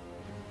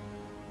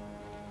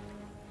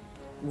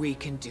 We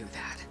can do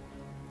that.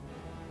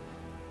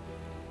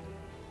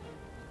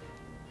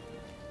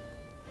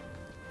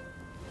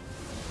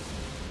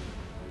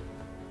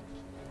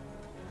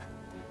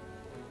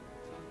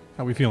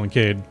 How we feeling,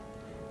 Cade?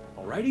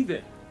 Alrighty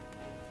then.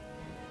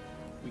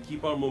 We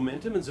keep our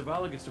momentum and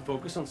Zavala gets to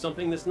focus on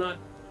something that's not...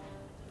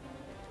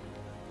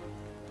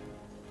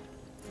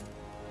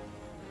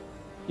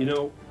 You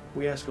know,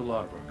 we ask a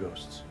lot of our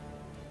ghosts.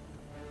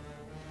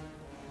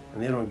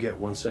 And they don't get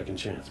 1 second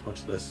chance,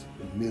 much less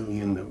a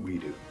million that we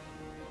do.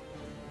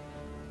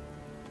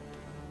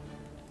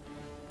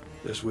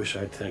 Just wish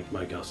I'd thanked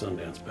my gal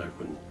Sundance back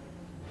when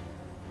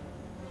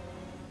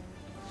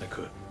I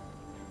could.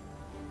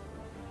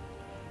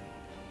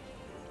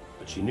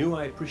 But she knew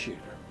I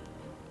appreciated her.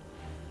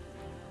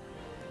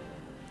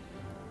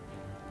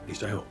 At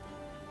least I hope.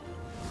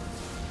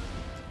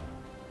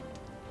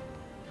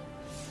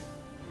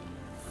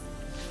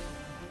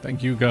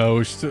 Thank you,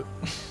 Ghost.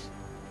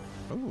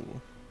 Oh.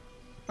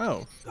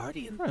 Oh.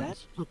 Guardian, Friends. that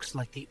looks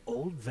like the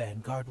old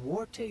Vanguard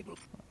war table.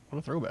 What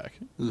a throwback.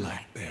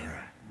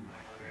 Lightbearer.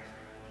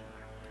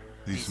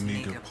 These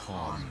meager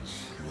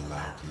pawns you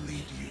allow to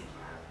lead you.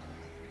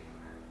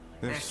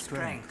 Their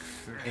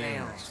strength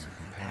pales in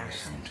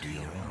comparison to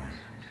your own.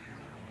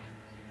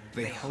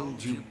 They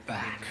hold you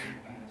back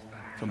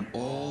from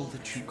all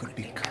that you could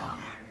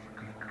become.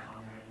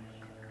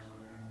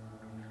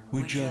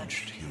 We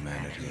judged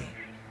humanity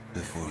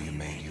before you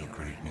made your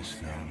greatness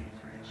known.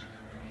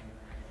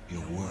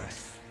 Your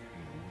worth,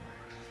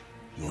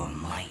 your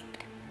might.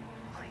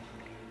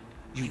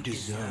 You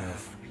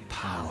deserve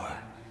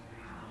power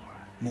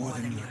more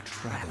than your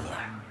traveler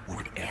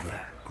would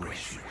ever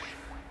grace you.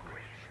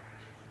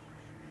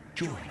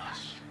 Join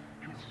us,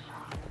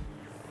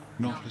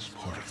 not as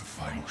part of the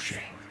final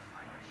shape,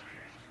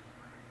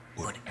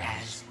 but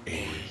as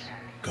a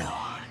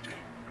god.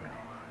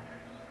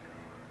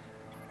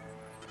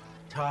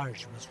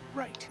 Taj was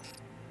right.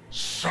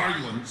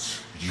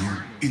 Silence, you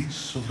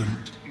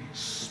insolent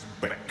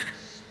speck.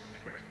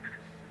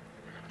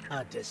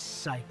 A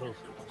disciple.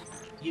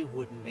 You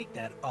wouldn't make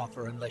that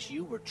offer unless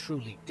you were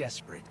truly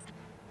desperate.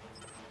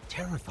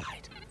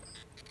 Terrified.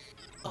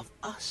 Of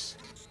us.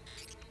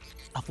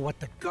 Of what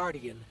the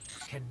Guardian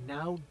can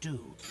now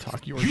do.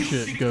 Talk your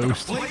shit,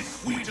 Ghost. The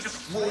place we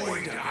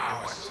destroyed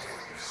ourselves.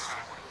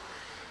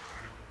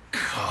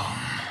 Come.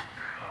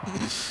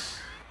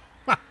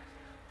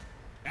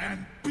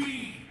 And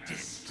be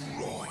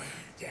destroyed.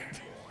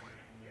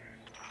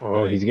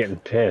 Oh, he's getting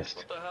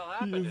pissed.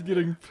 He's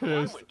getting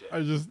pissed.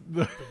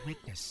 The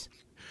witness.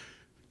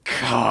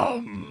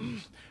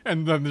 Come.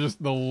 And then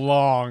just the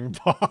long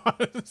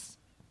pause.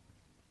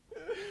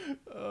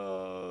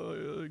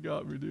 Oh, it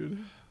got me,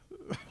 dude.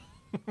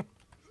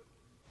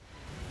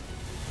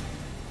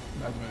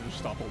 Imagine I just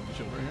stop holding the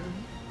shield right here.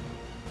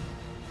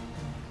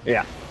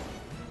 Yeah.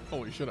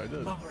 Holy shit, I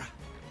did. Laura.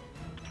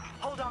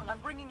 Hold on, I'm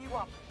bringing you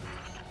up.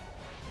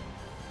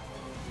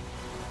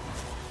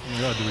 Oh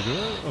my god, did we do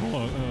it? Hold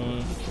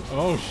on.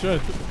 Oh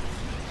shit.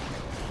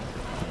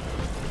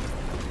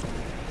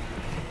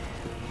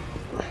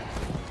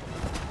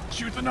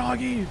 Shoot the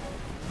Nagi!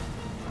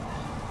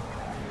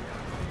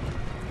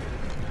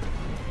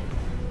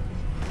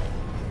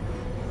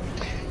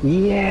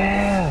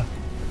 Yeah!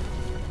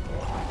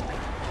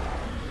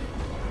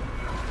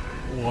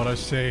 What a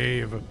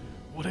save.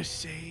 What a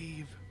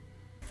save.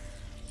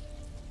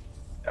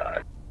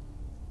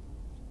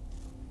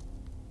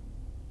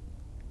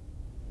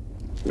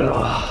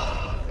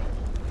 Ugh.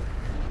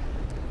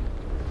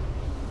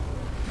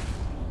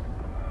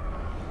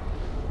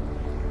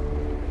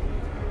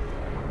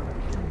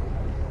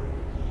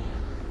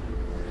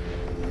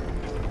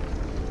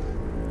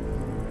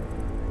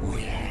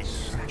 We had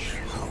such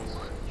hope.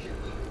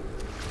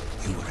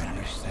 You would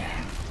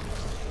understand.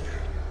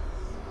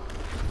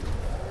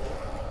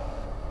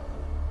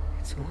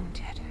 It's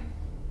wounded.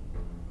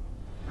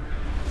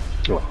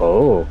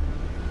 Oh.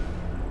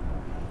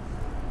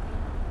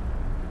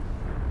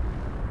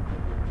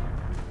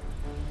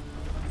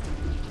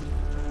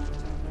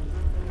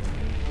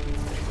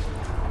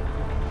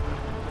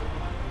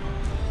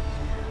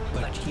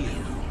 But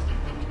you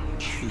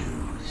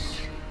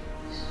choose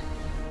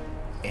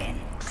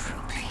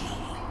entropy.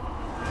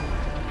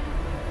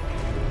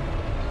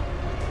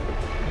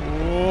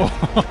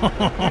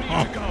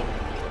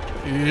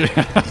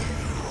 Yeah.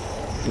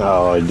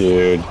 Oh,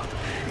 dude.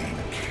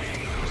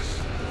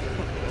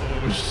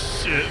 Oh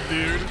shit,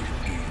 dude.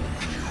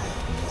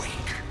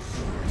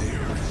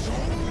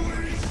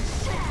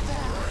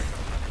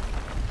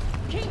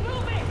 Keep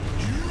moving!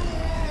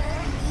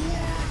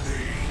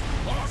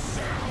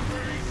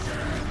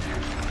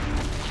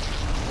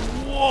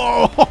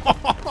 Whoa!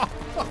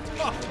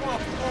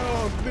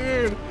 Oh,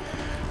 dude.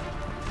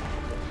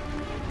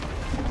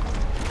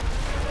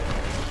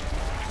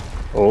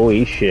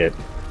 Holy shit.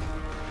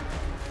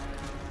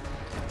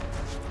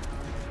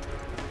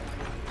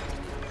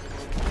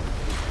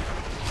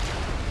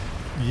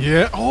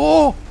 Yeah.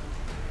 Oh!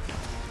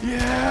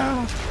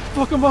 Yeah!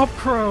 Fuck him up,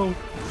 Crow!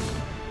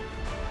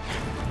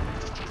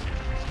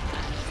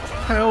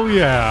 Hell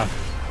yeah!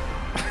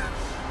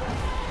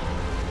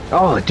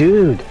 Oh,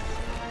 dude.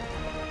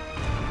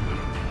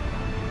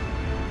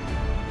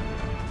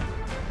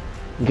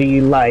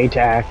 The light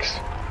axe.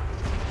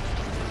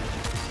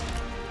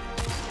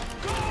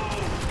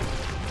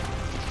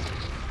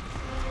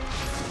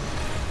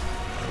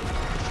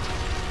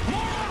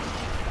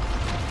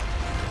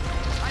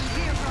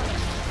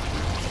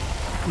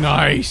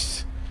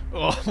 Nice.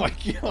 Oh my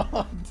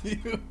god,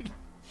 dude.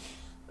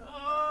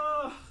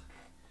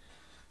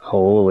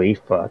 Holy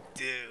fuck.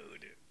 Dude.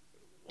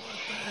 What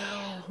the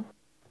hell?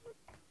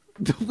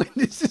 The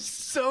witness is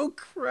so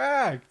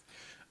cracked.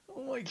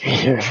 Oh my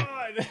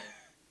god.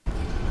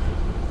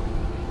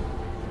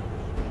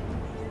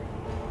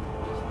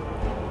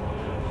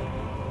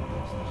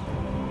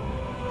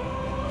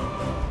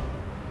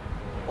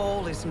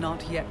 All is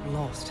not yet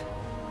lost.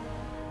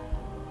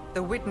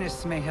 The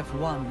witness may have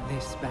won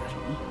this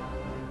battle,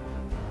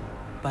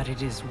 but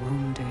it is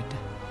wounded.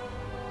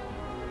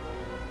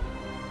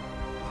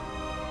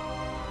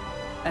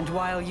 And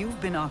while you've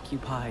been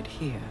occupied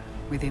here,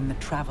 within the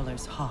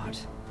Traveler's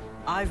heart,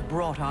 I've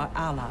brought our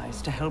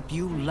allies to help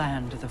you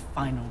land the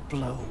final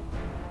blow.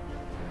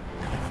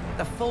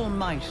 The full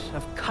might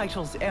of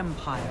Keitel's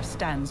empire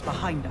stands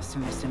behind us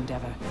in this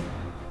endeavor.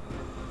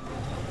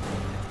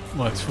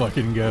 Let's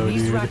fucking go,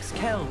 dude. Mithrax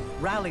Kell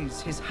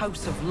rallies his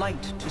House of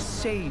Light to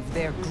save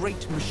their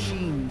great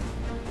machine.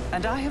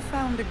 And I have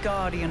found a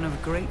guardian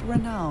of great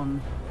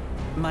renown,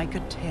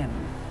 Micah 10,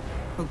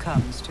 who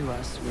comes to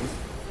us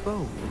with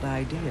bold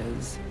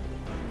ideas.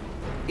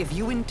 If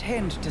you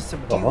intend to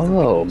subdue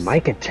Oh,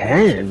 Micah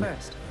 10.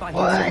 first, fight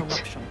What? its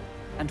corruption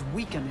and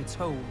weaken its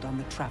hold on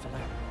the Traveler.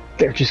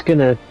 They're just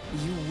gonna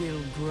You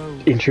will grow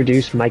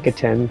introduce Micah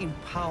 10 in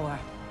power.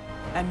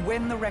 And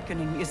when the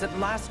reckoning is at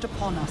last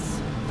upon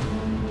us,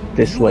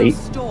 this you will late.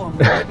 storm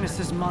the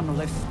Witness's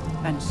monolith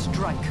and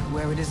strike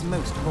where it is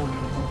most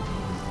vulnerable.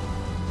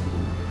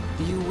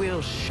 You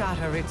will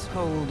shatter its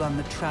hold on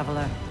the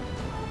Traveler,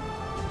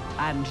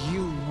 and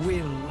you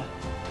will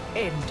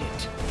end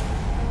it.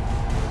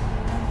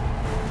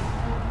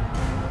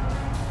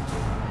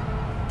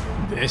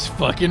 This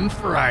fucking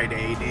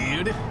Friday,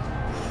 dude.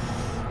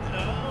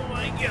 Oh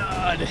my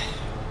god.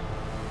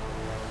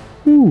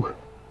 Whew.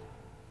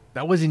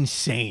 That was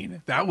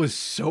insane. That was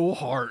so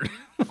hard.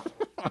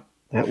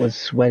 That was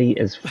sweaty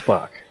as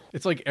fuck.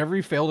 It's like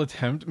every failed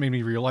attempt made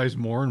me realize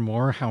more and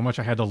more how much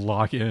I had to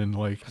lock in.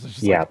 Like, 'cause it's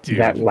just Yeah, like, dude,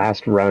 that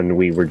last run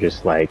we were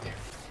just like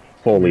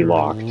fully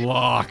locked.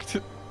 Locked.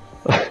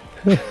 I'm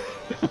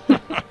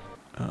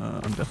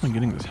definitely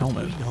getting this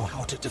helmet. We know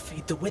how to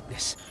defeat the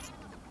witness.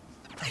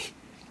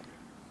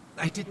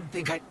 I didn't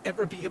think I'd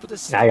ever be able to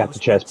see I got those the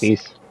chest woods.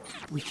 piece.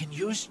 We can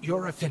use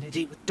your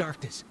affinity with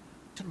darkness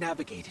to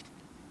navigate it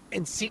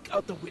and seek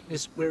out the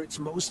witness where it's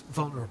most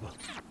vulnerable.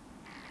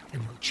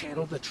 And we'll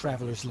channel the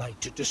Traveler's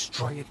light to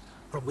destroy it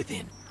from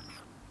within.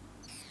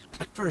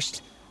 But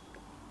first,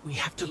 we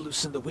have to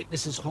loosen the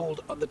witness's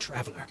hold on the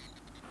Traveler.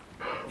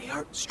 We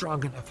aren't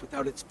strong enough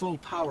without its full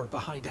power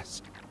behind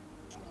us.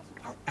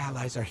 Our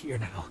allies are here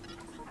now.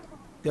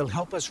 They'll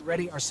help us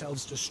ready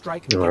ourselves to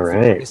strike against All the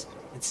right. witness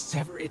and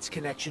sever its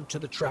connection to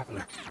the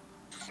Traveler.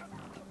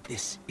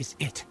 This is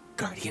it,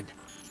 Guardian.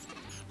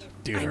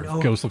 Dude, I our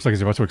know ghost looks like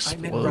he's about to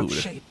I'm in rough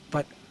explode. shape,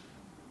 but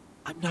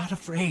I'm not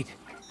afraid.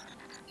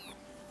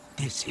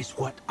 This is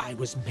what I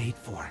was made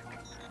for.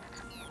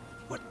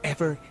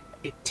 Whatever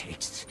it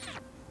takes.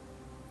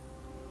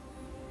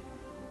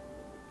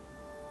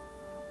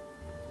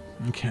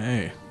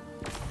 Okay.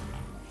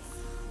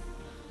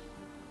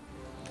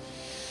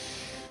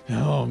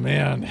 Oh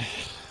man.